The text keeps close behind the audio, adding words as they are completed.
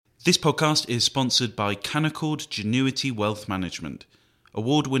This podcast is sponsored by Canaccord Genuity Wealth Management,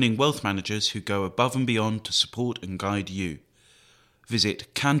 award-winning wealth managers who go above and beyond to support and guide you.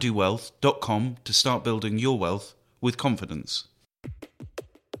 Visit candowealth.com to start building your wealth with confidence.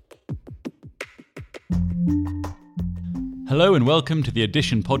 Hello and welcome to the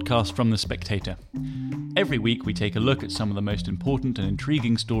Edition podcast from The Spectator. Every week we take a look at some of the most important and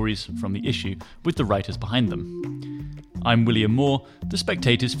intriguing stories from the issue with the writers behind them. I'm William Moore, The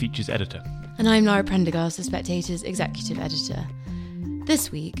Spectator's features editor. And I'm Lara Prendergast, The Spectator's executive editor.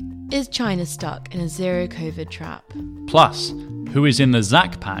 This week, is China stuck in a zero-COVID trap? Plus, who is in the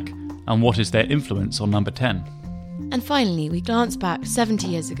ZAC pack and what is their influence on number 10? And finally, we glance back 70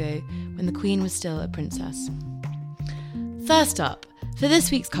 years ago when the Queen was still a princess. First up, for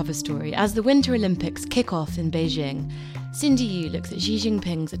this week's cover story, as the Winter Olympics kick off in Beijing, Cindy Yu looks at Xi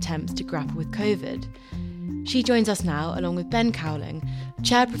Jinping's attempts to grapple with COVID. She joins us now, along with Ben Cowling,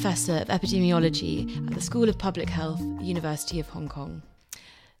 Chair Professor of Epidemiology at the School of Public Health, University of Hong Kong.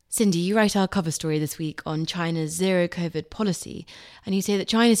 Cindy, you write our cover story this week on China's zero-COVID policy, and you say that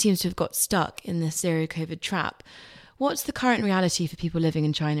China seems to have got stuck in this zero-COVID trap. What's the current reality for people living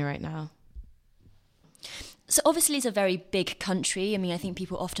in China right now? So obviously it's a very big country. I mean, I think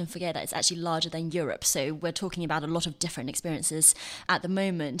people often forget that it's actually larger than Europe. So we're talking about a lot of different experiences at the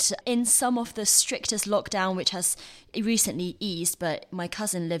moment. In some of the strictest lockdown, which has recently eased, but my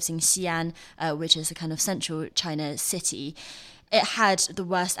cousin lives in Xi'an, which is a kind of central China city. It had the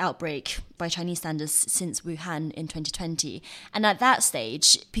worst outbreak by Chinese standards since Wuhan in 2020. And at that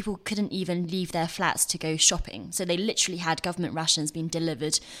stage, people couldn't even leave their flats to go shopping. So they literally had government rations being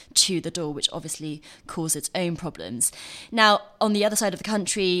delivered to the door, which obviously caused its own problems. Now, on the other side of the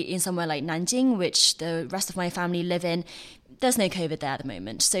country, in somewhere like Nanjing, which the rest of my family live in, there's no COVID there at the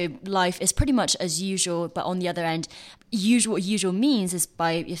moment. So life is pretty much as usual, but on the other end, what usual means is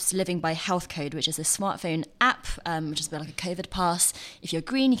living by health code, which is a smartphone app, which is a bit like a COVID pass. If you're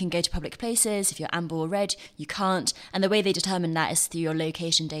green, you can go to public places. If you're amber or red, you can't. And the way they determine that is through your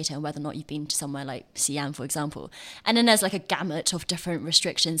location data and whether or not you've been to somewhere like Xi'an, for example. And then there's like a gamut of different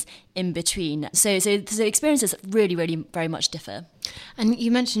restrictions in between. So experiences really, really very much differ. And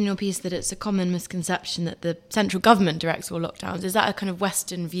you mentioned in your piece that it's a common misconception that the central government directs all lockdowns. Is that a kind of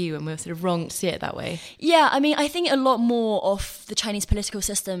Western view and we're sort of wrong to see it that way? Yeah, I mean, I think a lot more of the Chinese political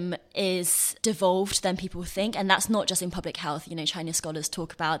system is devolved than people think. And that's not just in public health. You know, Chinese scholars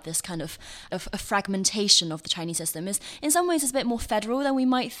talk about this kind of a fragmentation of the Chinese system. Is in some ways it's a bit more federal than we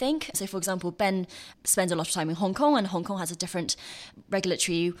might think. So, for example, Ben spends a lot of time in Hong Kong, and Hong Kong has a different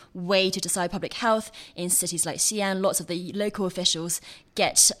regulatory way to decide public health. In cities like Xi'an, lots of the local officials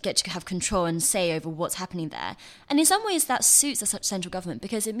get to have control and say over what's happening there. And in some ways that suits the central government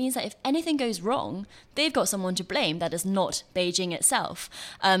because it means that if anything goes wrong, they've got someone to blame that is not Beijing itself.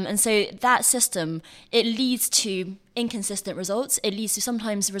 And so that system, it leads to inconsistent results. It leads to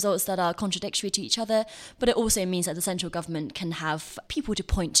sometimes results that are contradictory to each other, but it also means that the central government can have people to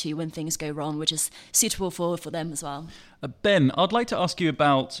point to when things go wrong, which is suitable for them as well. Ben, I'd like to ask you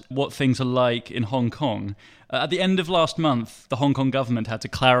about what things are like in Hong Kong. At the end of last month, the Hong Kong government had to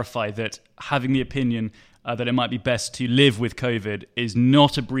clarify that having the opinion that it might be best to live with COVID is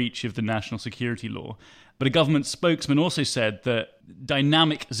not a breach of the national security law. But a government spokesman also said that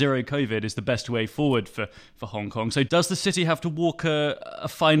dynamic zero COVID is the best way forward for Hong Kong. So does the city have to walk a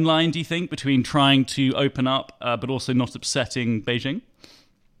fine line, do you think, between trying to open up but also not upsetting Beijing?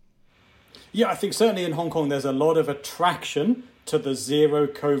 Yeah, I think certainly in Hong Kong there's a lot of attraction to the zero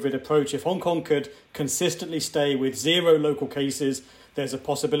COVID approach. If Hong Kong could consistently stay with zero local cases, there's a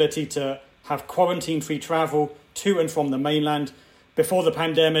possibility to have quarantine-free travel to and from the mainland. Before the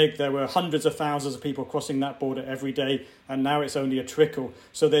pandemic, there were hundreds of thousands of people crossing that border every day, and now it's only a trickle.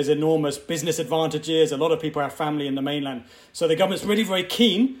 So there's enormous business advantages. A lot of people have family in the mainland. So the government's really very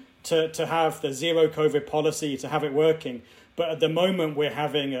keen to have the zero COVID policy, to have it working. But at the moment, we're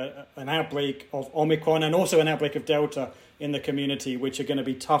having an outbreak of Omicron and also an outbreak of Delta in the community, which are going to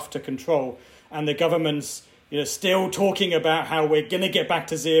be tough to control. And the government's still talking about how we're going to get back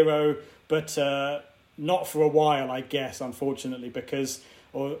to zero, but not for a while, I guess, unfortunately, because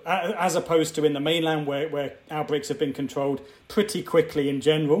as opposed to in the mainland where outbreaks have been controlled pretty quickly in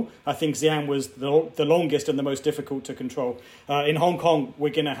general. I think Xi'an was the longest and the most difficult to control. In Hong Kong,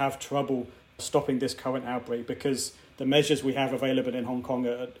 we're going to have trouble stopping this current outbreak because the measures we have available in Hong Kong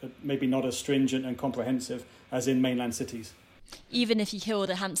are maybe not as stringent and comprehensive as in mainland cities. Even if you kill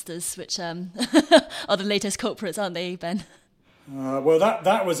the hamsters, which are the latest culprits, aren't they, Ben? Well,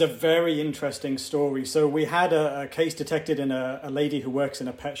 that was a very interesting story. So we had a case detected in a lady who works in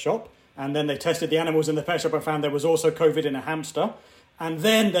a pet shop, and then they tested the animals in the pet shop and found there was also COVID in a hamster. And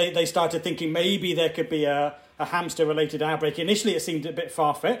then they started thinking maybe there could be a hamster-related outbreak. Initially, it seemed a bit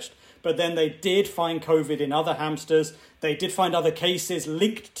far-fetched, but then they did find COVID in other hamsters. They did find other cases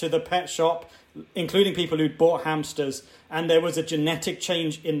linked to the pet shop, including people who'd bought hamsters. And there was a genetic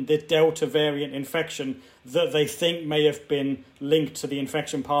change in the Delta variant infection that they think may have been linked to the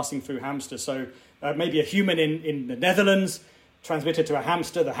infection passing through hamsters. So maybe a human in the Netherlands transmitted to a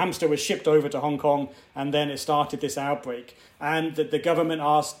hamster. The hamster was shipped over to Hong Kong, and then it started this outbreak. And the government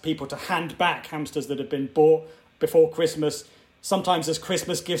asked people to hand back hamsters that had been bought before Christmas, sometimes as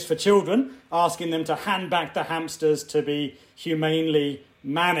Christmas gifts for children, asking them to hand back the hamsters to be humanely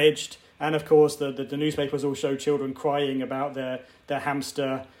managed. And of course, the newspapers all show children crying about their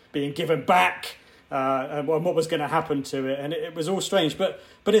hamster being given back and what was going to happen to it. And it was all strange. But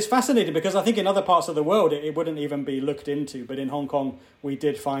it's fascinating because I think in other parts of the world, it wouldn't even be looked into. But in Hong Kong, we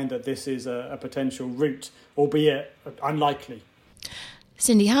did find that this is a potential route, albeit unlikely.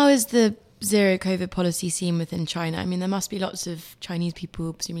 Cindy, how is the zero COVID policy seen within China? I mean, there must be lots of Chinese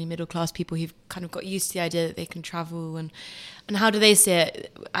people, presumably middle-class people, who've kind of got used to the idea that they can travel. And how do they see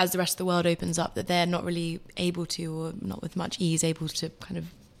it as the rest of the world opens up, that they're not really able to, or not with much ease, able to kind of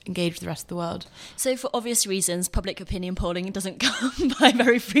engage with the rest of the world? So for obvious reasons, public opinion polling doesn't come by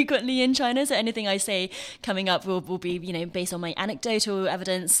very frequently in China. So anything I say coming up will be, based on my anecdotal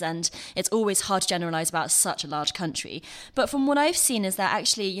evidence, and it's always hard to generalize about such a large country. But from what I've seen is that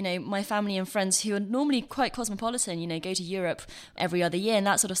actually, my family and friends who are normally quite cosmopolitan, go to Europe every other year and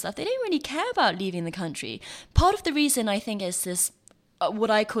that sort of stuff, they don't really care about leaving the country. Part of the reason I think is this,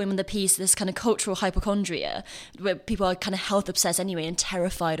 what I call in the piece, this kind of cultural hypochondria, where people are kind of health obsessed anyway and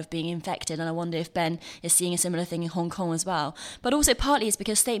terrified of being infected. And I wonder if Ben is seeing a similar thing in Hong Kong as well. But also partly it's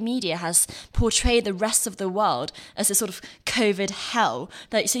because state media has portrayed the rest of the world as a sort of COVID hell.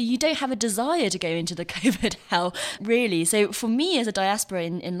 So you don't have a desire to go into the COVID hell, really. So for me as a diaspora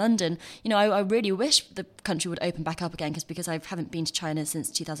in London, I really wish the country would open back up again because I haven't been to China since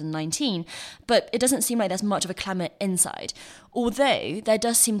 2019. But it doesn't seem like there's much of a clamour inside. Although there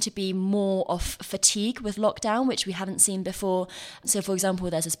does seem to be more of fatigue with lockdown, which we haven't seen before. So, for example,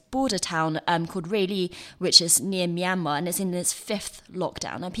 there's this border town called Ruili, which is near Myanmar, and it's in its 5th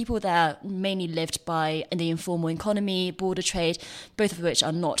lockdown. And people there mainly lived by the informal economy, border trade, both of which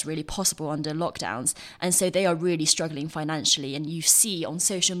are not really possible under lockdowns. And so they are really struggling financially. And you see on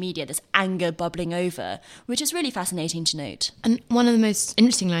social media this anger bubbling over, which is really fascinating to note. And one of the most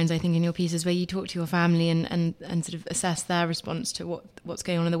interesting lines, I think, in your piece is where you talk to your family and sort of assess their response to what's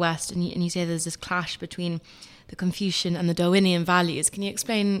going on in the West, and you say there's this clash between the Confucian and the Darwinian values. Can you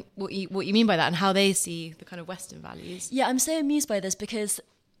explain what you mean by that and how they see the kind of Western values? Yeah, I'm so amused by this because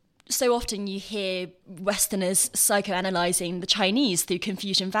so often you hear Westerners psychoanalyzing the Chinese through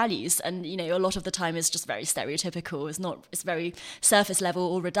Confucian values, and a lot of the time it's just very stereotypical. It's very surface level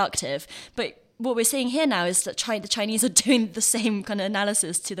or reductive, but what we're seeing here now is that the Chinese are doing the same kind of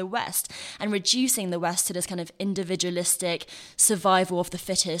analysis to the West and reducing the West to this kind of individualistic survival of the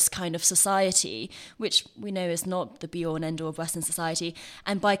fittest kind of society, which we know is not the be-all and end-all of Western society.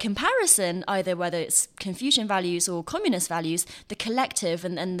 And by comparison, either whether it's Confucian values or communist values, the collective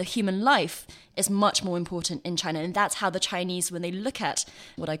and the human life is much more important in China. And that's how the Chinese, when they look at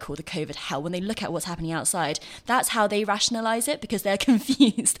what I call the COVID hell, when they look at what's happening outside, that's how they rationalize it, because they're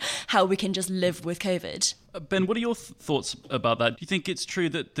confused how we can just live with COVID. Ben, what are your thoughts about that? Do you think it's true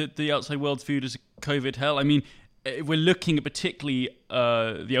that the outside world's viewed as a COVID hell? I mean, if we're looking at particularly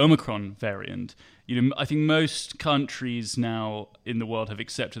the Omicron variant, I think most countries now in the world have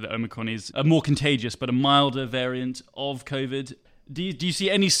accepted that Omicron is a more contagious but a milder variant of COVID. Do you see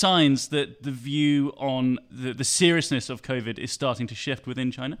any signs that the view on the seriousness of COVID is starting to shift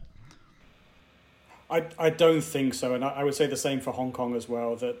within China? I don't think so, and I would say the same for Hong Kong as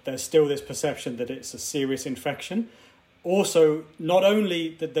well, that there's still this perception that it's a serious infection. Also, not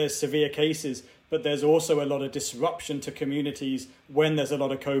only that there's severe cases, but there's also a lot of disruption to communities when there's a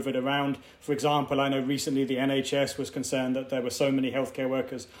lot of COVID around. For example, I know recently the NHS was concerned that there were so many healthcare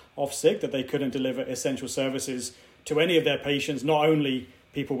workers off sick that they couldn't deliver essential services to any of their patients, not only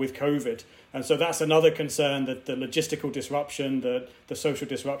people with COVID. And so that's another concern, that the logistical disruption, the social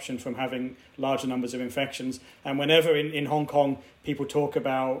disruption from having larger numbers of infections. And whenever in Hong Kong people talk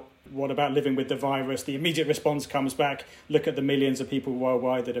about what about living with the virus, the immediate response comes back, look at the millions of people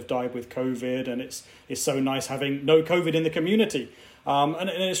worldwide that have died with COVID, and it's so nice having no COVID in the community. And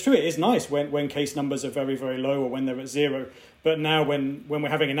it's true, it is nice when case numbers are very, very low or when they're at zero. But now when we're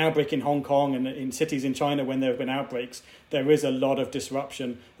having an outbreak in Hong Kong and in cities in China when there have been outbreaks, there is a lot of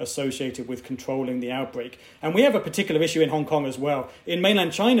disruption associated with controlling the outbreak. And we have a particular issue in Hong Kong as well. In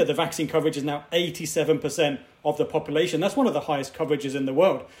mainland China, the vaccine coverage is now 87% of the population. That's one of the highest coverages in the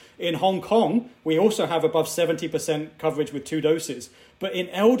world. In Hong Kong, we also have above 70% coverage with 2 doses. But in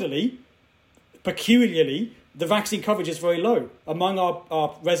elderly, peculiarly, the vaccine coverage is very low. Among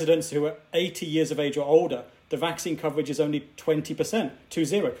our residents who are 80 years of age or older, the vaccine coverage is only 20%,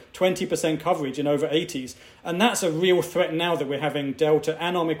 20% coverage in over 80s. And that's a real threat now that we're having Delta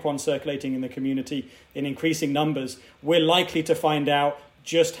and Omicron circulating in the community in increasing numbers. We're likely to find out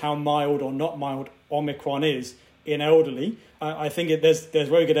just how mild or not mild Omicron is in elderly. I think there's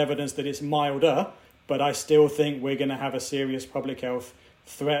very good evidence that it's milder, but I still think we're going to have a serious public health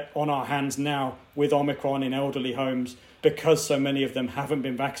threat on our hands now with Omicron in elderly homes, because so many of them haven't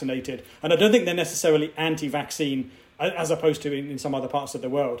been vaccinated. And I don't think they're necessarily anti-vaccine as opposed to in some other parts of the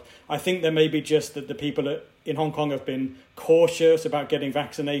world. I think there may be just that the people in Hong Kong have been cautious about getting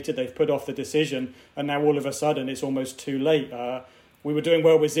vaccinated. They've put off the decision, and now all of a sudden it's almost too late. We were doing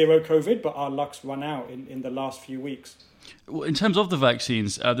well with zero COVID, but our luck's run out in the last few weeks. In terms of the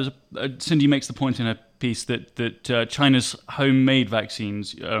vaccines, Cindy makes the point in her piece that China's homemade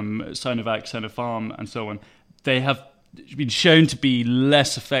vaccines, Sinovac, Sinopharm, and so on, they have been shown to be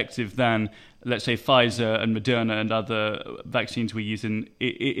less effective than, let's say, Pfizer and Moderna and other vaccines we use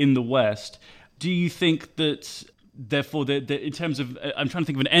in the West. Do you think that, therefore, in terms of, I'm trying to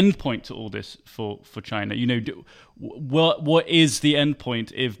think of an end point to all this for China. What is the end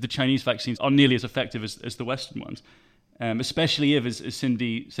point if the Chinese vaccines are nearly as effective as the Western ones? Especially if, as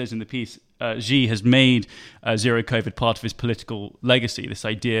Cindy says in the piece, Xi has made zero COVID part of his political legacy, this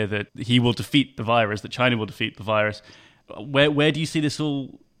idea that he will defeat the virus, that China will defeat the virus. Where do you see this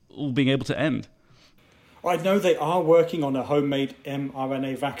all being able to end? I know they are working on a homemade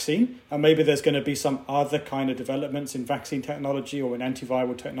mRNA vaccine, and maybe there's going to be some other kind of developments in vaccine technology or in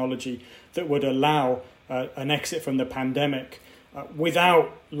antiviral technology that would allow an exit from the pandemic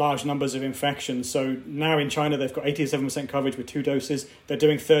without large numbers of infections. So now in China, they've got 87% coverage with 2 doses. They're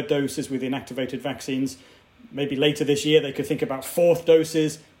doing 3rd doses with inactivated vaccines. Maybe later this year, they could think about 4th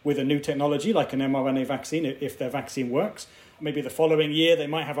doses with a new technology like an mRNA vaccine if their vaccine works. Maybe the following year, they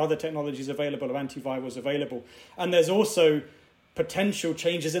might have other technologies available or antivirals available. And there's also potential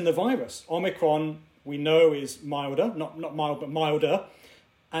changes in the virus. Omicron, we know, is milder, not mild, but milder.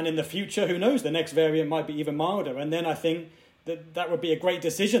 And in the future, who knows, the next variant might be even milder. And then I think that would be a great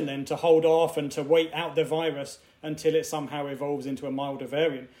decision then to hold off and to wait out the virus until it somehow evolves into a milder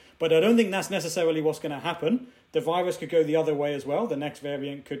variant. But I don't think that's necessarily what's going to happen. The virus could go the other way as well. The next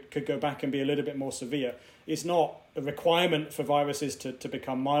variant could go back and be a little bit more severe. It's not a requirement for viruses to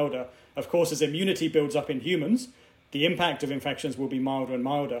become milder. Of course, as immunity builds up in humans, the impact of infections will be milder and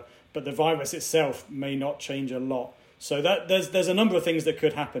milder, but the virus itself may not change a lot. So there's a number of things that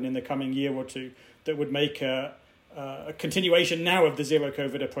could happen in the coming year or two that would make a continuation now of the zero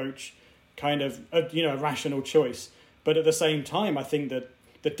COVID approach kind of a rational choice. But at the same time, I think that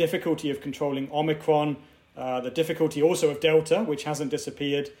the difficulty of controlling Omicron, the difficulty also of Delta, which hasn't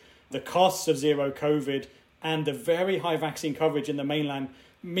disappeared, the costs of zero COVID, and the very high vaccine coverage in the mainland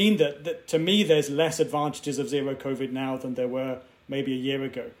mean that to me there's less advantages of zero COVID now than there were maybe a year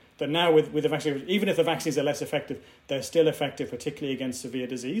ago. That now with the vaccine, even if the vaccines are less effective, they're still effective, particularly against severe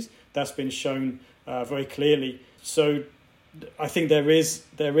disease. That's been shown very clearly. So I think there is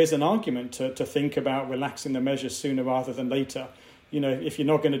an argument to think about relaxing the measures sooner rather than later. If you're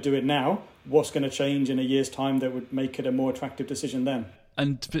not going to do it now, what's going to change in a year's time that would make it a more attractive decision then?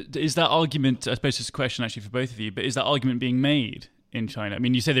 And is that argument, I suppose it's a question actually for both of you, but is that argument being made in China? I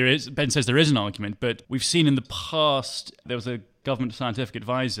mean, you say there is, Ben says there is an argument, but we've seen in the past, there was a government scientific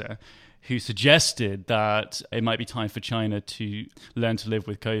advisor who suggested that it might be time for China to learn to live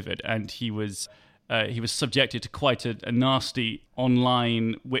with COVID. And he was subjected to quite a nasty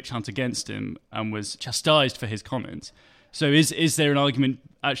online witch hunt against him and was chastised for his comments. So is there an argument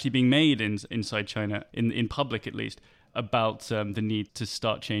actually being made inside China, in public at least, about the need to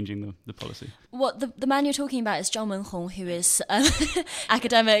start changing the policy? Well, the man you're talking about is Zhang Menhong, who is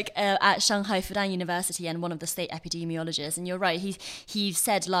academic at Shanghai Fudan University and one of the state epidemiologists. And you're right, he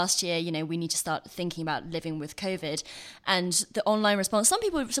said last year, we need to start thinking about living with COVID. And the online response, some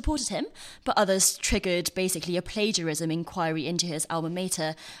people supported him, but others triggered basically a plagiarism inquiry into his alma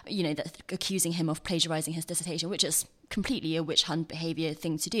mater, accusing him of plagiarizing his dissertation, which is completely a witch hunt behavior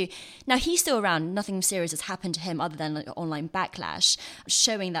thing to do. Now, he's still around. Nothing serious has happened to him other than online backlash,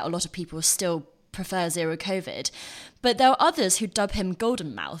 showing that a lot of people still prefer zero COVID. But there are others who dub him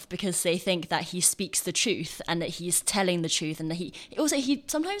Golden Mouth because they think that he speaks the truth and that he's telling the truth, and that he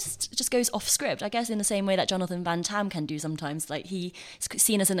sometimes just goes off script, I guess, in the same way that Jonathan Van Tam can do sometimes. Like, he's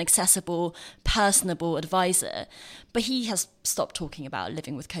seen as an accessible, personable advisor, but he has stopped talking about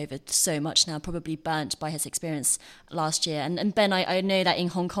living with COVID so much now, probably burnt by his experience last year. And Ben, I know that in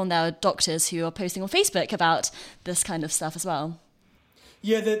Hong Kong there are doctors who are posting on Facebook about this kind of stuff as well.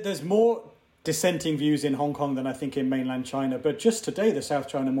 Yeah, there's more dissenting views in Hong Kong than I think in mainland China. But just today, the South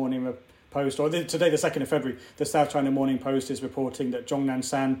China Morning Post, today, the 2nd of February, the South China Morning Post is reporting that Zhong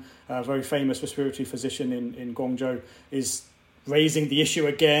Nanshan, a very famous respiratory physician in Guangzhou, is raising the issue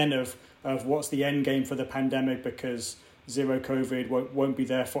again of what's the end game for the pandemic, because zero COVID won't be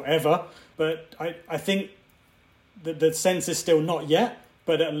there forever. But I think that the sense is still not yet,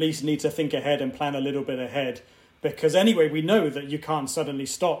 but at least need to think ahead and plan a little bit ahead. Because anyway, we know that you can't suddenly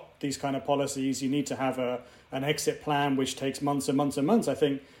stop these kind of policies. You need to have an exit plan, which takes months and months and months. I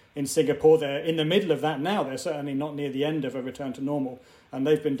think in Singapore, they're in the middle of that now. They're certainly not near the end of a return to normal. And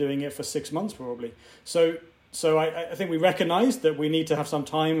they've been doing it for 6 months probably. So I think we recognise that we need to have some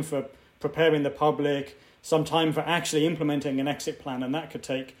time for preparing the public, some time for actually implementing an exit plan. And that could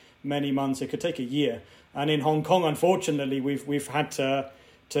take many months. It could take a year. And in Hong Kong, unfortunately, we've had to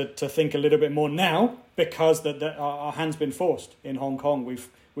think a little bit more now, because our hand's been forced in Hong Kong.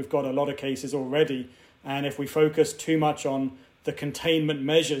 We've got a lot of cases already, and if we focus too much on the containment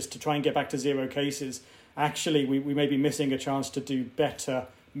measures to try and get back to zero cases, actually we may be missing a chance to do better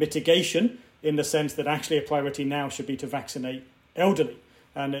mitigation, in the sense that actually a priority now should be to vaccinate elderly.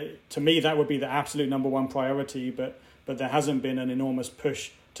 And to me, that would be the absolute number one priority, but there hasn't been an enormous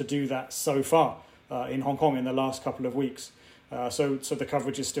push to do that so far in Hong Kong in the last couple of weeks. So the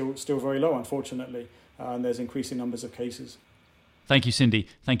coverage is still very low, unfortunately, and there's increasing numbers of cases. Thank you, Cindy.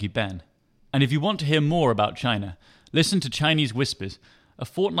 Thank you, Ben. And if you want to hear more about China, listen to Chinese Whispers, a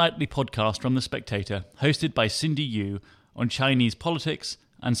fortnightly podcast from The Spectator, hosted by Cindy Yu, on Chinese politics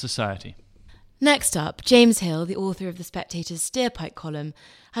and society. Next up, James Hill, the author of The Spectator's Steerpike column,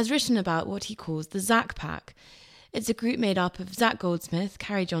 has written about what he calls the Zac Pack. It's a group made up of Zac Goldsmith,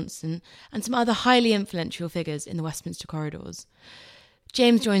 Carrie Johnson, and some other highly influential figures in the Westminster corridors.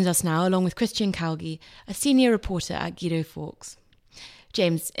 James joins us now, along with Christian Calgi, a senior reporter at Guido Fawkes.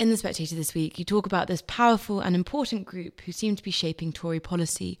 James, in The Spectator this week, you talk about this powerful and important group who seem to be shaping Tory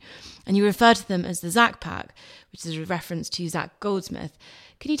policy, and you refer to them as the Zac Pack, which is a reference to Zac Goldsmith.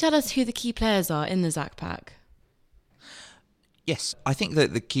 Can you tell us who the key players are in the Zac Pack? Yes, I think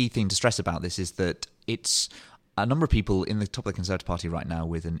that the key thing to stress about this is that it's a number of people in the top of the Conservative Party right now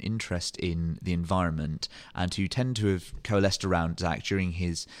with an interest in the environment, and who tend to have coalesced around Zac during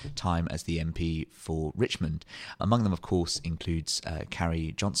his time as the MP for Richmond. Among them, of course, includes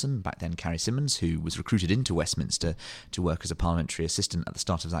Carrie Johnson, back then Carrie Symonds, who was recruited into Westminster to work as a parliamentary assistant at the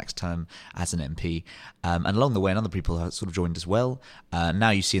start of Zac's term as an MP. And along the way, other people have sort of joined as well.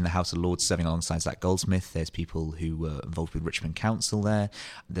 Now you see in the House of Lords serving alongside Zac Goldsmith, there's people who were involved with Richmond Council there.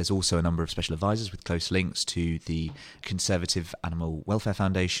 There's also a number of special advisors with close links to the Conservative Animal Welfare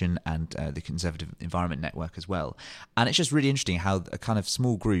Foundation and the Conservative Environment Network as well. And it's just really interesting how a kind of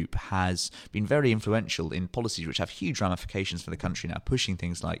small group has been very influential in policies which have huge ramifications for the country now, pushing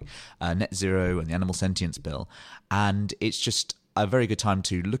things like net zero and the Animal Sentience Bill. And it's just a very good time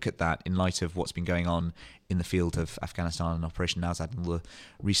to look at that in light of what's been going on in the field of Afghanistan and Operation Nawzad and all the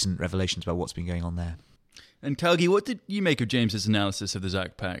recent revelations about what's been going on there. And Calgi, what did you make of James's analysis of the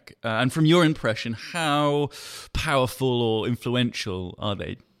Zac Pack? And from your impression, how powerful or influential are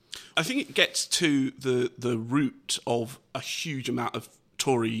they? I think it gets to the root of a huge amount of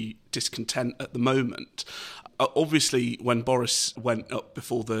Tory discontent at the moment. Obviously, when Boris went up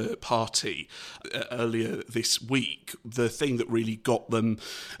before the party earlier this week, the thing that really got them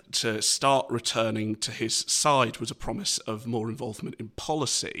to start returning to his side was a promise of more involvement in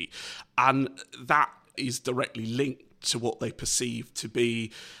policy. And that is directly linked to what they perceive to be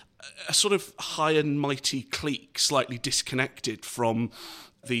a sort of high and mighty clique, slightly disconnected from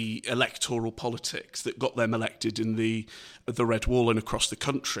the electoral politics that got them elected in the Red Wall and across the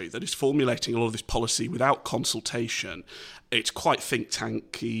country, that is formulating a lot of this policy without consultation. It's quite think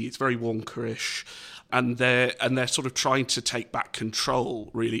tanky, it's very wonkerish, and they're sort of trying to take back control,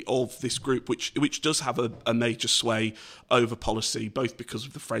 really, of this group, which does have a major sway over policy, both because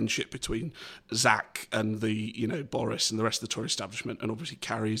of the friendship between Zac and the Boris and the rest of the Tory establishment, and obviously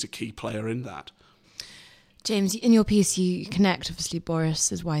Carrie is a key player in that. James, in your piece, you connect, obviously,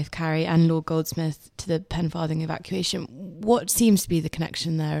 Boris's wife, Carrie, and Lord Goldsmith to the Penfarthing evacuation. What seems to be the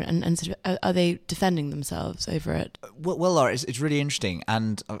connection there, and sort of, are they defending themselves over it? Well, Laura, it's really interesting,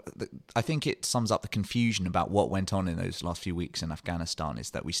 and I think it sums up the confusion about what went on in those last few weeks in Afghanistan,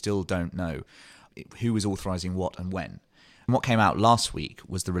 is that we still don't know who was authorising what and when. And what came out last week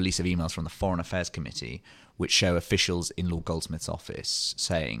was the release of emails from the Foreign Affairs Committee, which show officials in Lord Goldsmith's office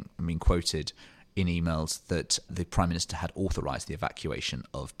saying, I mean, quoted in emails, that the Prime Minister had authorised the evacuation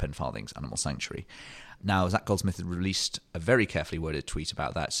of Penfarthing's animal sanctuary. Now, Zac Goldsmith had released a very carefully worded tweet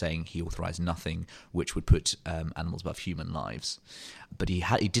about that, saying he authorised nothing which would put animals above human lives. But he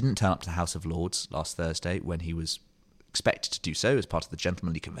didn't turn up to the House of Lords last Thursday when he was expected to do so as part of the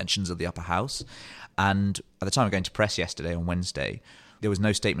gentlemanly conventions of the upper house. And at the time of going to press yesterday, on Wednesday, there was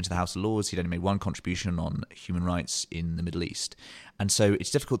no statement to the House of Lords. He'd only made one contribution on human rights in the Middle East. And so it's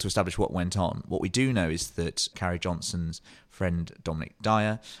difficult to establish what went on. What we do know is that Carrie Johnson's friend Dominic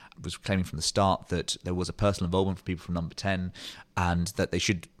Dyer was claiming from the start that there was a personal involvement for people from Number 10, and that they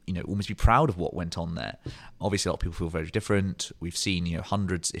should, almost be proud of what went on there. Obviously, a lot of people feel very different. We've seen,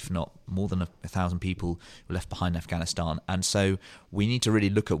 hundreds, if not more than 1,000 people were left behind in Afghanistan. And so we need to really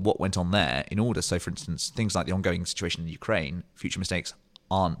look at what went on there in order. So, for instance, things like the ongoing situation in Ukraine, future mistakes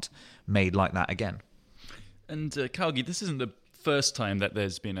aren't made like that again. And Calgi, this isn't the first time that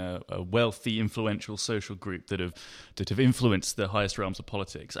there's been a wealthy, influential social group that have influenced the highest realms of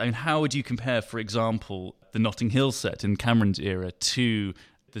politics. I mean, how would you compare, for example, the Notting Hill set in Cameron's era to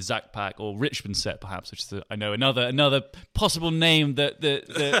the ZACPAC or Richmond set, perhaps, which is another possible name that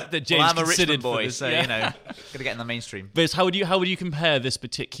James I'm a considered Richmond boy, for this. so gonna get in the mainstream. But how would you compare this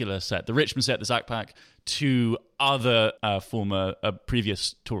particular set, the Richmond set, the ZACPAC, to other former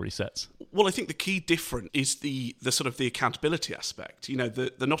previous Tory sets? Well, I think the key difference is the sort of the accountability aspect.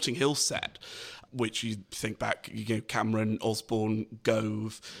 The Notting Hill set, which you think back, Cameron, Osborne,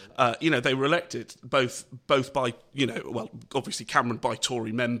 Gove, they were elected both by, obviously Cameron by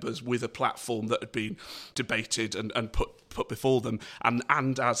Tory members with a platform that had been debated and put before them, and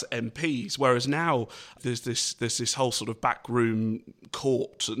as MPs. Whereas now there's this whole sort of backroom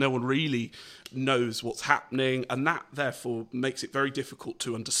court. No one really knows what's happening, and that therefore makes it very difficult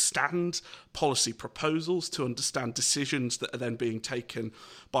to understand policy proposals, to understand decisions that are then being taken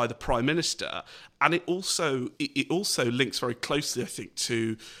by the Prime Minister. And it also links very closely, I think,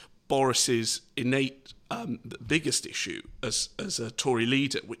 to Boris's innate biggest issue as a Tory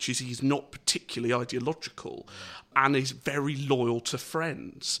leader, which is he's not particularly ideological and is very loyal to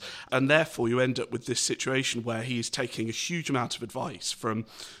friends. And therefore you end up with this situation where he is taking a huge amount of advice from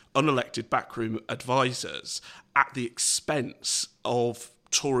unelected backroom advisors at the expense of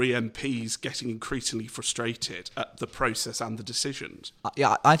Tory MPs getting increasingly frustrated at the process and the decisions.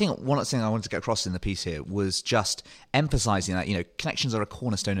 Yeah, I think one of the things I wanted to get across in the piece here was just emphasising that, connections are a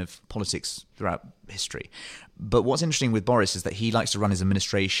cornerstone of politics throughout history. But what's interesting with Boris is that he likes to run his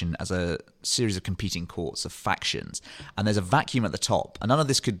administration as a series of competing courts, of factions. And there's a vacuum at the top. And none of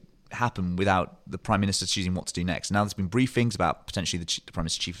this could happen without the Prime Minister choosing what to do next. Now there's been briefings about potentially the Prime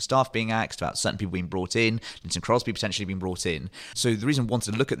Minister's Chief of Staff being axed, about certain people being brought in, Linton Crosby potentially being brought in. So the reason I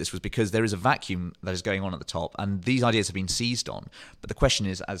wanted to look at this was because there is a vacuum that is going on at the top, and these ideas have been seized on. But the question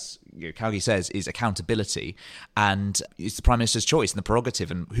is, as Calgi says, is accountability, and it's the Prime Minister's choice and the prerogative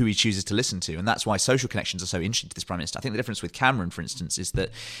and who he chooses to listen to. And that's why social connections are so interesting to this Prime Minister. I think the difference with Cameron, for instance, is that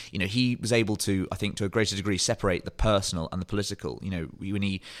he was able to, I think, to a greater degree, separate the personal and the political. When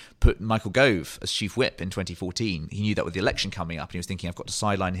he put Michael Gove as Chief Whip in 2014, he knew that with the election coming up, and he was thinking, I've got to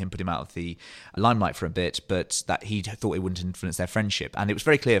sideline him, put him out of the limelight for a bit, but that he thought it wouldn't influence their friendship. And it was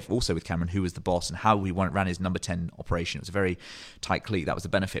very clear also with Cameron who was the boss and how he ran his Number 10 operation. It was a very tight clique. That was the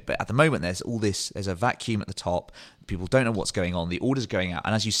benefit. But at the moment, there's a vacuum at the top. People don't know what's going on. The order's going out.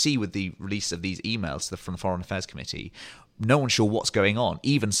 And as you see with the release of these emails from the Foreign Affairs Committee, no one's sure what's going on.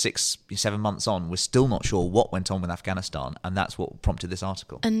 Even 6-7 months on, we're still not sure what went on with Afghanistan, and that's what prompted this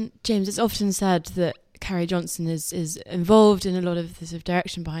article. And James, it's often said that Carrie Johnson is involved in a lot of the sort of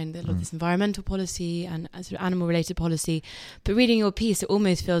direction behind a lot of this environmental policy and sort of animal-related policy. But reading your piece, it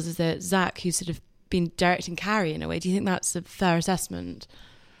almost feels as though Zac, who's sort of been directing Carrie in a way. Do you think that's a fair assessment?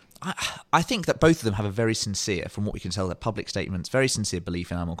 I think that both of them have a very sincere, from what we can tell, their public statements, very sincere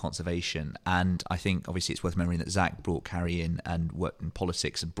belief in animal conservation. And I think, obviously, it's worth remembering that Zac brought Carrie in and worked in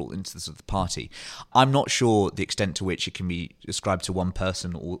politics and brought into the sort of the party. I'm not sure the extent to which it can be ascribed to one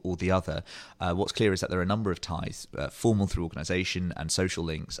person or the other. What's clear is that there are a number of ties, formal through organisation and social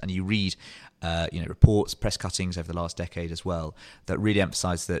links. And you read reports, press cuttings over the last decade as well, that really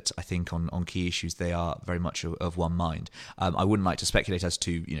emphasise that I think on key issues they are very much of one mind. I wouldn't like to speculate as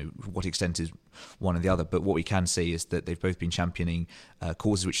to what extent is one or the other. But what we can see is that they've both been championing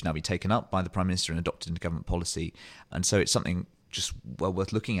causes which should now be taken up by the Prime Minister and adopted into government policy. And so it's something just well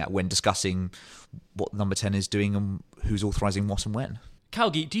worth looking at when discussing what Number 10 is doing and who's authorising what and when.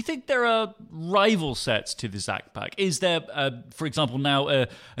 Calgi, do you think there are rival sets to the ZAC Pack? Is there, for example, now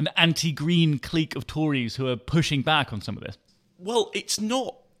an anti-green clique of Tories who are pushing back on some of this? Well, it's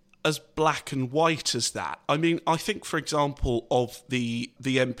not as black and white as that. I mean, I think, for example, of the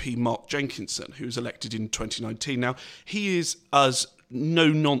MP Mark Jenkinson, who was elected in 2019. Now, he is as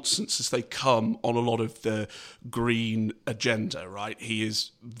no-nonsense as they come on a lot of the green agenda, right? He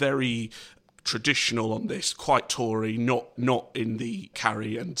is very traditional on this, quite Tory, not in the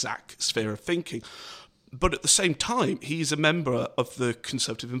Carrie and Zach sphere of thinking. But at the same time, he's a member of the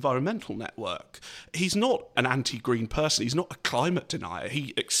Conservative Environmental Network. He's not an anti-green person. He's not a climate denier.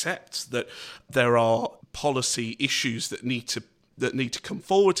 He accepts that there are policy issues that need to come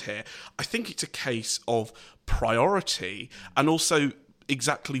forward here. I think it's a case of priority and also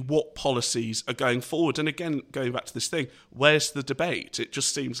exactly what policies are going forward. And again, going back to this thing, where's the debate? It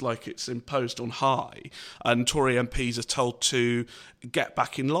just seems like it's imposed on high and Tory MPs are told to get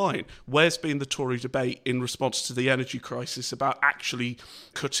back in line. Where's been the Tory debate in response to the energy crisis about actually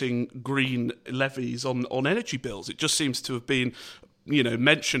cutting green levies on energy bills? It just seems to have been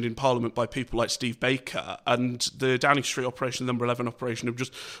mentioned in Parliament by people like Steve Baker, and the Downing Street operation, Number 11 operation, have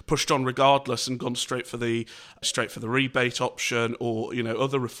just pushed on regardless and gone straight for the rebate option or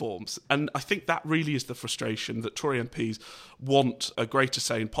other reforms. And I think that really is the frustration, that Tory MPs want a greater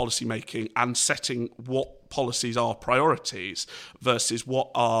say in policy making and setting what policies are priorities versus what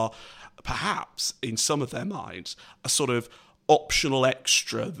are perhaps in some of their minds a sort of optional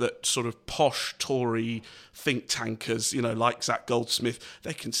extra that sort of posh Tory think tankers, like Zach Goldsmith,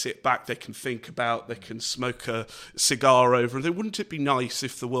 they can sit back, they can think about, they can smoke a cigar over. And wouldn't it be nice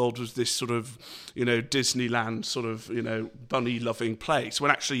if the world was this sort of, Disneyland sort of, bunny-loving place, when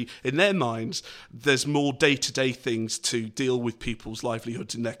actually, in their minds, there's more day-to-day things to deal with people's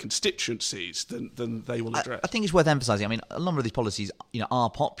livelihoods in their constituencies than they will address. I think it's worth emphasising. I mean, a number of these policies, are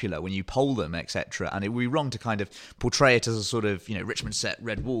popular when you poll them, etc. And it would be wrong to kind of portray it as a sort of, Richmond set,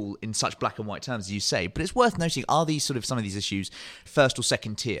 red wall in such black and white terms as you say. But it's worth noting, are these sort of some of these issues first or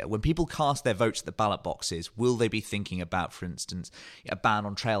second tier? When people cast their votes at the ballot boxes, will they be thinking about, for instance, a ban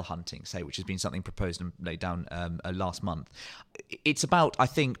on trail hunting, say, which has been something proposed and laid down last month? It's about, I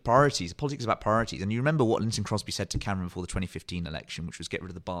think, priorities. Politics is about priorities. And you remember what Linton Crosby said to Cameron before the 2015 election, which was get rid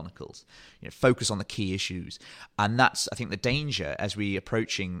of the barnacles, focus on the key issues. And that's, I think, the danger as we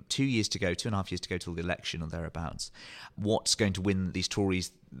approaching 2.5 years to go till the election or thereabouts. What's going to win these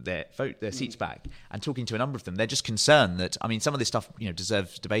Tories their seats back? And talking to a number of them, they're just concerned that, I mean, some of this stuff,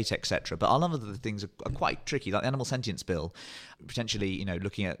 deserves debate, etc. But a lot of the things are quite tricky, like the Animal Sentience Bill, potentially,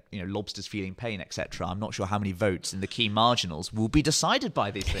 looking at, lobsters feeling pain, etc. I'm not sure how many votes in the key marginals will be decided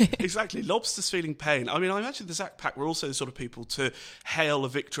by these things. Exactly, lobsters feeling pain. I mean, I imagine the ZAC Pack were also the sort of people to hail a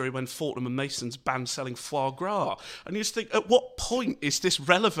victory when Fortnum and Mason's banned selling foie gras. And you just think, at what point is this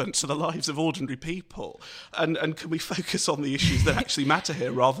relevant to the lives of ordinary people? And can we focus on the issues that actually matter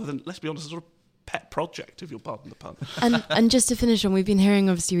here, rather than, let's be honest, a sort of pet project, if you'll pardon the pun. And just to finish on, we've been hearing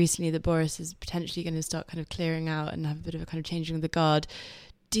obviously recently that Boris is potentially going to start kind of clearing out and have a bit of a kind of changing of the guard.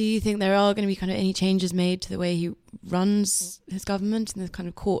 Do you think there are going to be kind of any changes made to the way he runs his government in this kind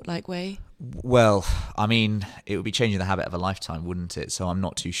of court-like way? Well, I mean, it would be changing the habit of a lifetime, wouldn't it? So I'm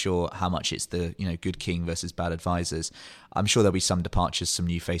not too sure how much it's the, good king versus bad advisors. I'm sure there'll be some departures, some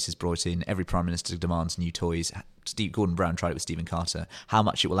new faces brought in. Every Prime Minister demands new toys. Gordon Brown tried it with Stephen Carter. How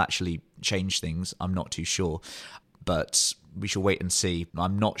much it will actually change things, I'm not too sure. But we shall wait and see.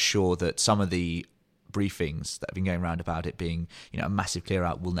 I'm not sure that some of the briefings that have been going around about it being, a massive clear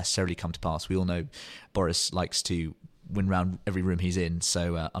out will necessarily come to pass. We all know Boris likes to win round every room he's in,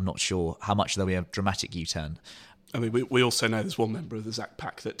 so I'm not sure how much there'll be a dramatic U-turn. I mean, we also know there's one member of the ZAC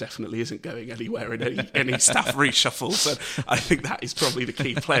Pack that definitely isn't going anywhere in any staff reshuffle, so I think that is probably the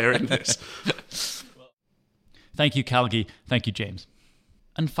key player in this. Thank you, Calgi. Thank you, James.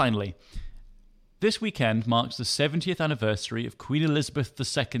 And finally, this weekend marks the 70th anniversary of Queen Elizabeth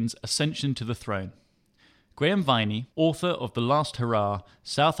II's ascension to the throne. Graham Viney, author of The Last Hurrah,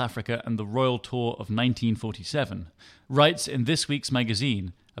 South Africa and the Royal Tour of 1947, writes in this week's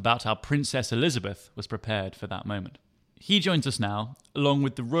magazine about how Princess Elizabeth was prepared for that moment. He joins us now, along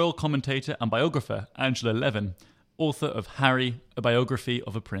with the royal commentator and biographer Angela Levin, author of Harry, A Biography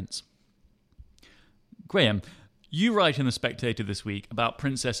of a Prince. Graham, you write in The Spectator this week about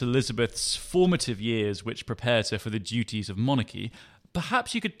Princess Elizabeth's formative years which prepared her for the duties of monarchy.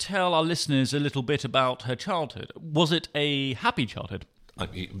 Perhaps you could tell our listeners a little bit about her childhood. Was it a happy childhood?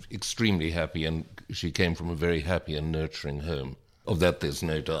 extremely happy, and she came from a very happy and nurturing home. Of that there's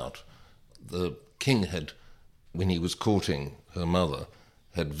no doubt. The king had, when he was courting her mother,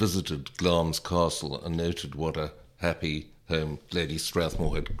 had visited Glamis Castle and noted what a happy home Lady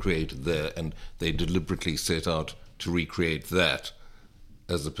Strathmore had created there, and they deliberately set out to recreate that,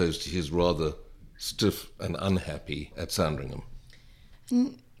 as opposed to his rather stiff and unhappy at Sandringham.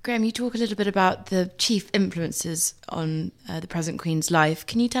 Graham, you talk a little bit about the chief influences on the present Queen's life.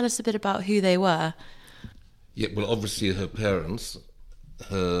 Can you tell us a bit about who they were? Yeah, well, obviously her parents,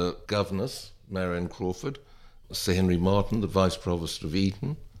 her governess, Marion Crawford, Sir Henry Martin, the Vice Provost of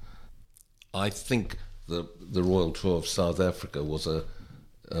Eton. I think the Royal Tour of South Africa was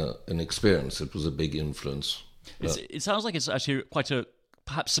an experience. It was a big influence. It sounds like it's actually quite a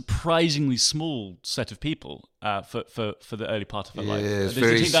perhaps surprisingly small set of people for the early part of her life. Yes,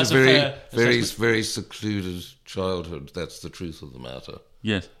 very secluded childhood. That's the truth of the matter.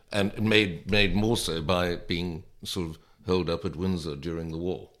 Yes, and made more so by being sort of held up at Windsor during the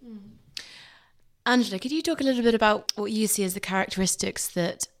war. Angela, could you talk a little bit about what you see as the characteristics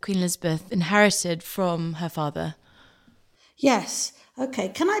that Queen Elizabeth inherited from her father? Yes. Okay.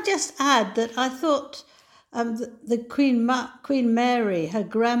 Can I just add that I thought the Queen Mary, her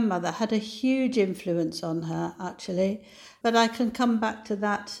grandmother, had a huge influence on her, actually. But I can come back to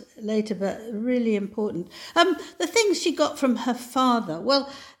that later, but really important. The things she got from her father,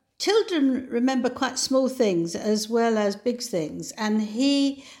 well, children remember quite small things as well as big things, and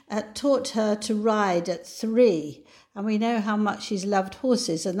he taught her to ride at 3. And we know how much she's loved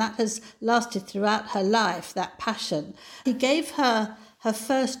horses, and that has lasted throughout her life, that passion. He gave her her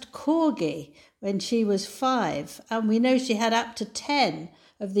first corgi when she was 5, and we know she had up to 10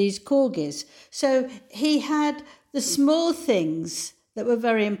 of these corgis. So he had the small things that were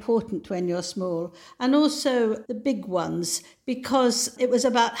very important when you're small, and also the big ones, because it was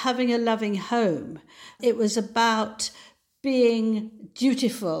about having a loving home. It was about being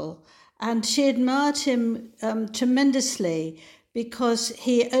dutiful, and she admired him tremendously because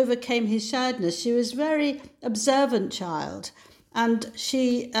he overcame his shyness. She was a very observant child, and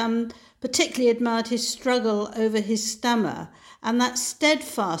she particularly admired his struggle over his stammer, and that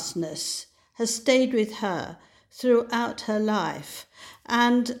steadfastness has stayed with her throughout her life.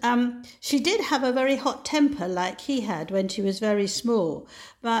 And she did have a very hot temper like he had when she was very small,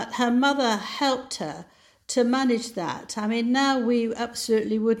 but her mother helped her to manage that. I mean, now we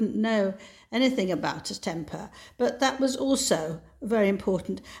absolutely wouldn't know anything about her temper, but that was also very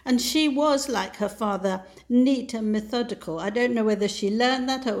important. And she was, like her father, neat and methodical. I don't know whether she learned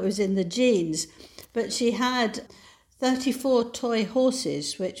that or it was in the genes, but she had 34 toy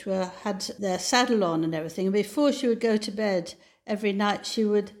horses which had their saddle on and everything. And before she would go to bed every night, she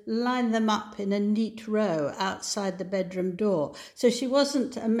would line them up in a neat row outside the bedroom door. So she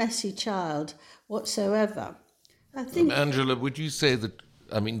wasn't a messy child whatsoever. I think Angela, would you say that,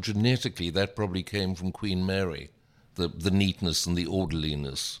 I mean, genetically, that probably came from Queen Mary, the neatness and the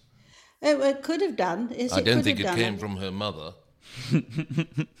orderliness? It could have done. I don't think it came from her mother.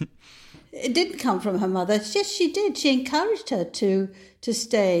 It didn't come from her mother. Yes, she did. She encouraged her to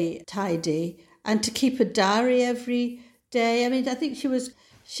stay tidy and to keep a diary every day. I mean, I think she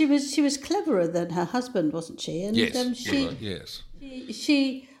was cleverer than her husband, wasn't she? And yes.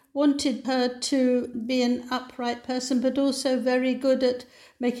 She wanted her to be an upright person, but also very good at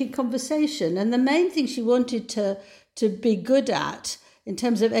making conversation. And the main thing she wanted to be good at in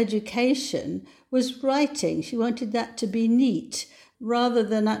terms of education was writing. She wanted that to be neat rather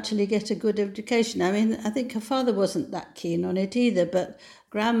than actually get a good education. I mean, I think her father wasn't that keen on it either, but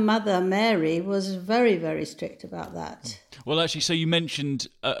grandmother Mary was very, very strict about that. Well, actually, so you mentioned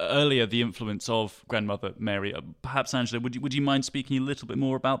earlier the influence of grandmother Mary. Perhaps, Angela, would you mind speaking a little bit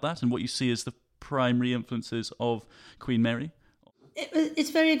more about that and what you see as the primary influences of Queen Mary?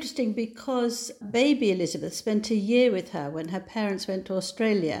 It's very interesting because baby Elizabeth spent a year with her when her parents went to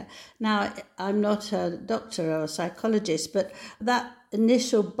Australia. Now, I'm not a doctor or a psychologist, but that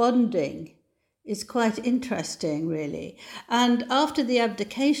initial bonding is quite interesting, really. And after the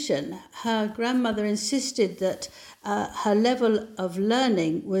abdication, her grandmother insisted that her level of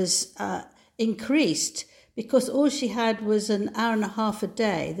learning was increased because all she had was an hour and a half a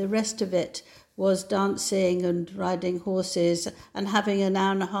day. The rest of it was dancing and riding horses and having an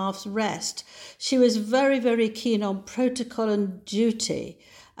hour and a half's rest. She was very, very keen on protocol and duty.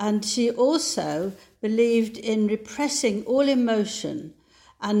 And she also believed in repressing all emotion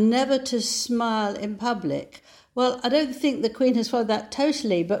and never to smile in public. Well, I don't think the Queen has followed that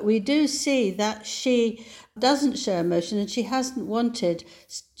totally, but we do see that she doesn't show emotion, and she hasn't wanted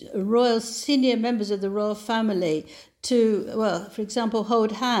senior members of the royal family to, well, for example,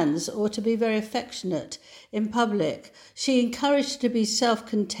 hold hands or to be very affectionate in public. She encouraged her to be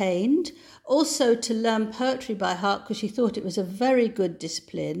self-contained, also to learn poetry by heart because she thought it was a very good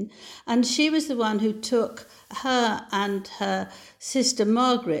discipline. And she was the one who took her and her sister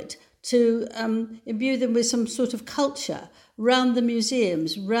Margaret to imbue them with some sort of culture round the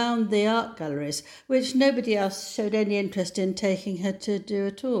museums, round the art galleries, which nobody else showed any interest in taking her to do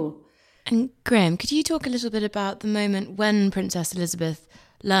at all. And Graham, could you talk a little bit about the moment when Princess Elizabeth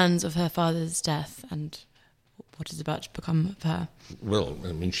learns of her father's death and what is about to become of her? Well,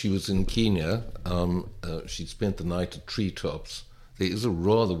 I mean, she was in Kenya. She'd spent the night at treetops. There is a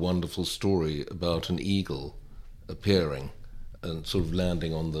rather wonderful story about an eagle appearing and sort of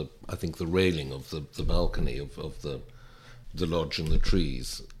landing on the railing of the balcony of the lodge in the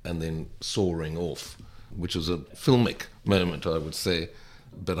trees and then soaring off, which was a filmic moment, I would say.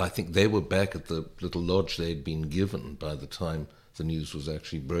 But I think they were back at the little lodge they'd been given by the time the news was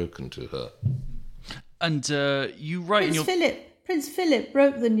actually broken to her. And you write in your... Prince Philip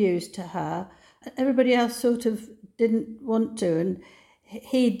broke the news to her. Everybody else sort of didn't want to, and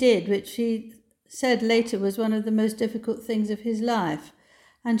he did, which he said later was one of the most difficult things of his life.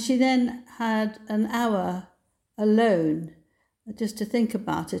 And she then had an hour alone just to think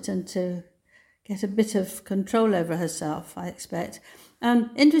about it and to get a bit of control over herself, I expect.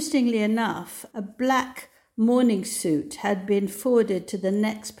 And interestingly enough, a black mourning suit had been forwarded to the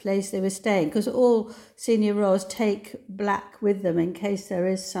next place they were staying, because all senior royals take black with them in case there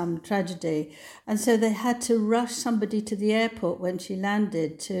is some tragedy. And so they had to rush somebody to the airport when she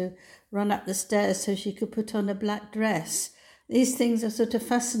landed to run up the stairs so she could put on a black dress. These things are sort of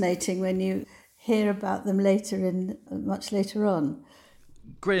fascinating when you hear about them much later on.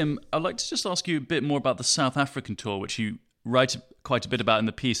 Graham, I'd like to just ask you a bit more about the South African tour, which you write quite a bit about in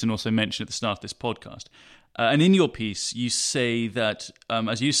the piece and also mention at the start of this podcast. And in your piece, you say that,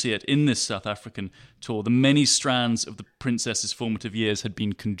 as you see it, in this South African tour, the many strands of the princess's formative years had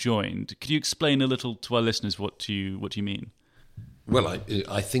been conjoined. Could you explain a little to our listeners what you mean? Well,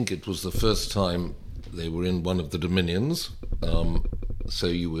 I think it was the first time they were in one of the dominions, so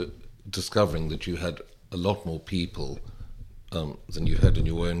you were discovering that you had a lot more people than you had in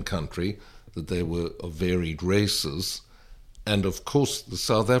your own country, that they were of varied races, and of course the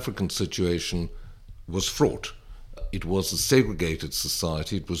South African situation was fraught. It was a segregated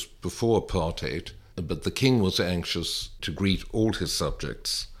society, it was before apartheid, but the king was anxious to greet all his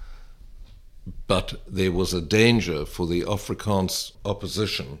subjects. But there was a danger for the Afrikaans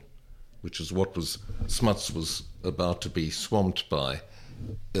opposition, which is what Smuts was about to be swamped by,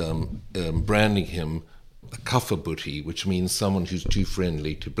 branding him a kafferboetie, which means someone who's too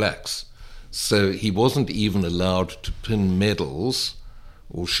friendly to blacks. So he wasn't even allowed to pin medals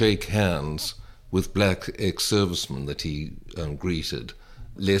or shake hands with black ex-servicemen that he greeted,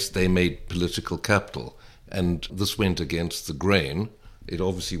 lest they made political capital. And this went against the grain. It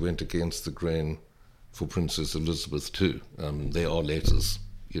obviously went against the grain for Princess Elizabeth too. There are letters,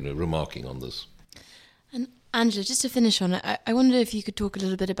 remarking on this. And Angela, just to finish on it, I wonder if you could talk a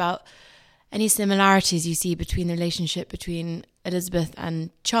little bit about any similarities you see between the relationship between Elizabeth and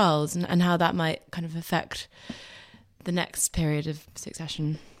Charles and how that might kind of affect the next period of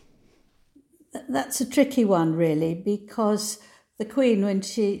succession. That's a tricky one, really, because the Queen, when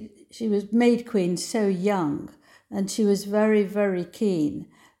she was made Queen so young, and she was very, very keen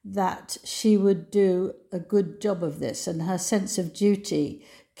that she would do a good job of this, and her sense of duty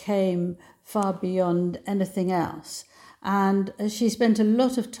came far beyond anything else. And she spent a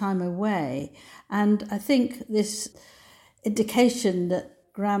lot of time away. And I think this indication that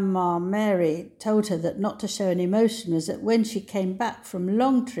Grandma Mary told her that not to show any emotion was that when she came back from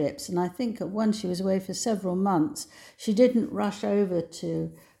long trips, and I think at one she was away for several months, she didn't rush over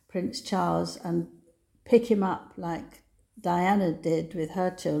to Prince Charles and pick him up like Diana did with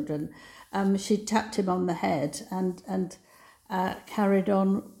her children. She tapped him on the head and carried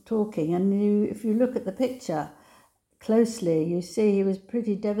on talking. And if you look at the picture closely, you see he was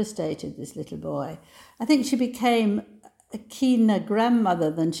pretty devastated, this little boy. I think she became a keener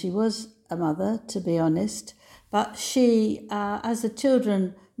grandmother than she was a mother, to be honest. But she, as the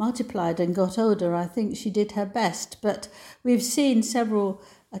children multiplied and got older, I think she did her best. But we've seen several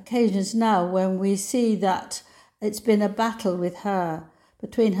occasions now when we see that it's been a battle with her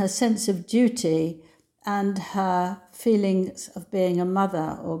between her sense of duty and her feelings of being a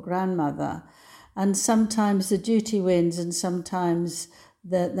mother or grandmother. And sometimes the duty wins and sometimes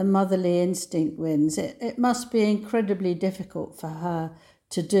the motherly instinct wins. It must be incredibly difficult for her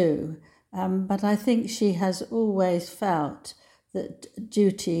to do. But I think she has always felt that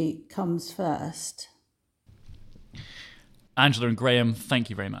duty comes first. Angela and Graham, thank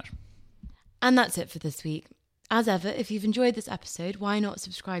you very much. And that's it for this week. As ever, if you've enjoyed this episode, why not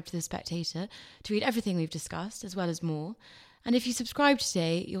subscribe to The Spectator to read everything we've discussed, as well as more. And if you subscribe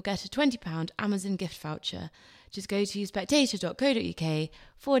today, you'll get a £20 Amazon gift voucher. Just go to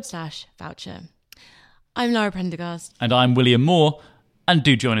spectator.co.uk/voucher. I'm Lara Prendergast. And I'm William Moore. And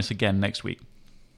do join us again next week.